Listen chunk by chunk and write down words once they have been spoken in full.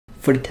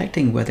For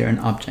detecting whether an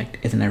object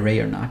is an array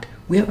or not,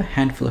 we have a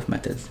handful of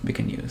methods we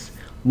can use.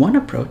 One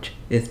approach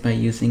is by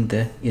using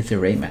the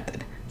isArray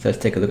method. So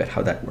let's take a look at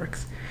how that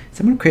works.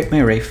 So I'm going to create my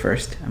array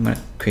first. I'm going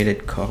to create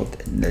it called,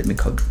 let me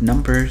call it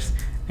numbers,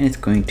 and it's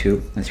going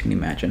to, as you can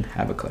imagine,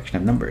 have a collection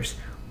of numbers.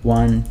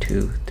 1,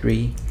 2,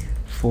 3,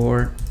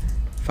 4,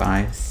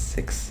 5,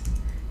 6,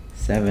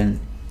 7,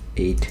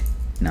 8,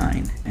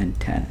 9, and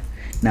 10.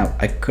 Now,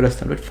 I could have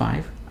started with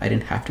 5. I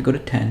didn't have to go to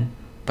 10,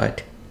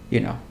 but, you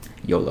know,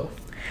 YOLO.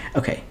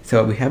 Okay,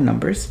 so we have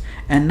numbers,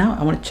 and now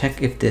I want to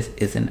check if this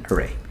is an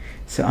array.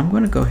 So I'm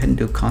going to go ahead and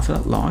do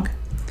console.log,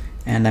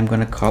 and I'm going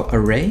to call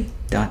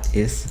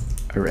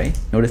array.isArray.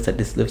 Notice that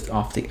this lives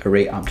off the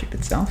array object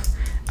itself,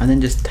 and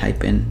then just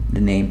type in the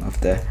name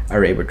of the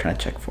array we're trying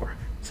to check for.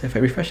 So if I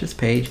refresh this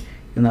page,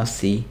 you'll now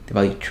see the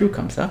value true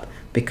comes up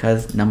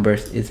because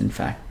numbers is in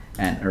fact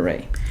an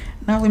array.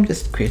 Now let me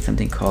just create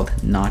something called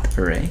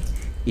not_array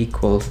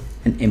equals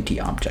an empty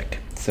object.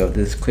 So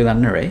this is clearly not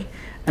an array.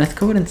 And let's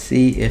go ahead and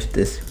see if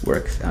this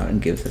works out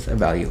and gives us a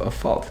value of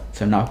false.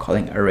 So I'm now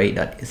calling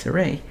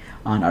array.isArray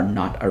on our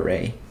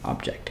not_array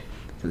object.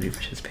 So let's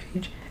refresh this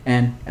page,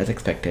 and as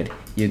expected,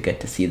 you get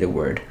to see the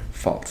word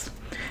false.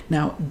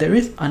 Now, there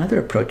is another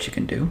approach you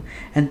can do,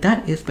 and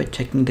that is by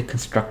checking the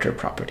constructor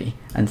property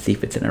and see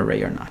if it's an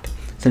array or not.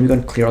 So I'm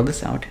going to clear all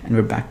this out, and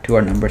we're back to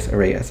our numbers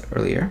array as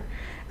earlier.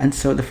 And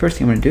so the first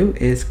thing I'm going to do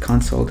is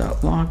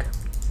console.log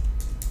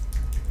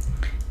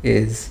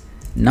is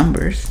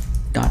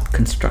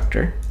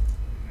numbers.constructor.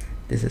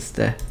 This is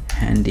the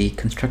handy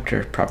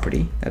constructor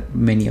property that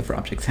many of our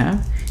objects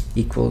have,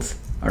 equals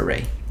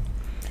array.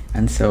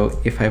 And so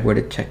if I were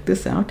to check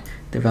this out,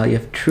 the value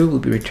of true will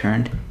be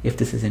returned if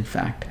this is in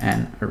fact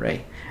an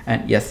array.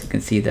 And yes, you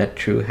can see that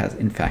true has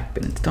in fact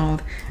been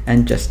installed.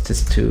 And just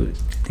to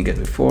think of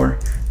before,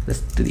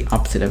 let's do the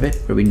opposite of it,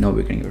 where we know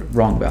we're going to get a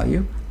wrong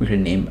value. We're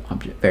going to name an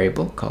object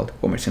variable called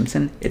Homer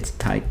Simpson. It's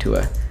tied to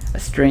a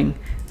string,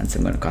 and so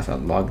I'm going to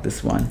console.log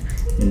this one,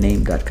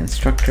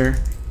 name.constructor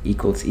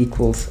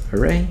equals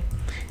array.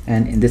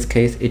 And in this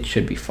case, it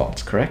should be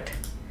false, correct?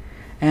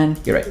 And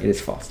you're right, it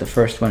is false. The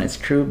first one is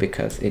true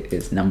because it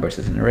is numbers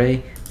as an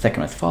array.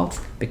 Second one is false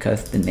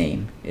because the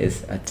name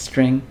is a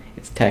string,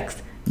 it's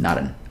text, not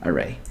an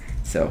array.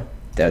 So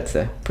that's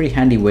a pretty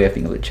handy way of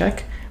being able to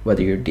check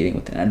whether you're dealing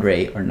with an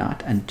array or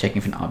not, and checking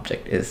if an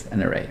object is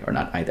an array or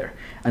not either.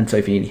 And so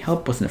if you need any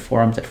help, post in the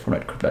forums at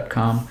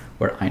forum.crypto.com,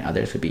 where I and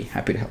others would be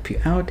happy to help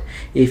you out.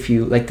 If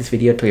you like this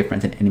video, tell your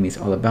friends and enemies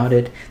all about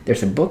it.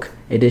 There's a book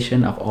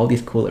edition of all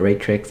these cool array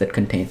tricks that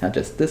contains not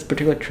just this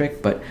particular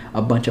trick, but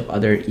a bunch of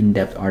other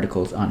in-depth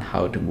articles on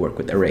how to work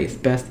with arrays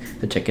best.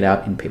 So check it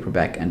out in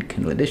paperback and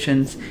Kindle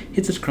editions.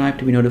 Hit subscribe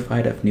to be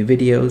notified of new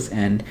videos,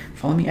 and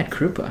follow me at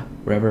Krupa,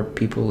 wherever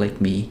people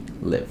like me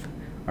live.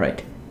 All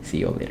right, see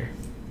you all later.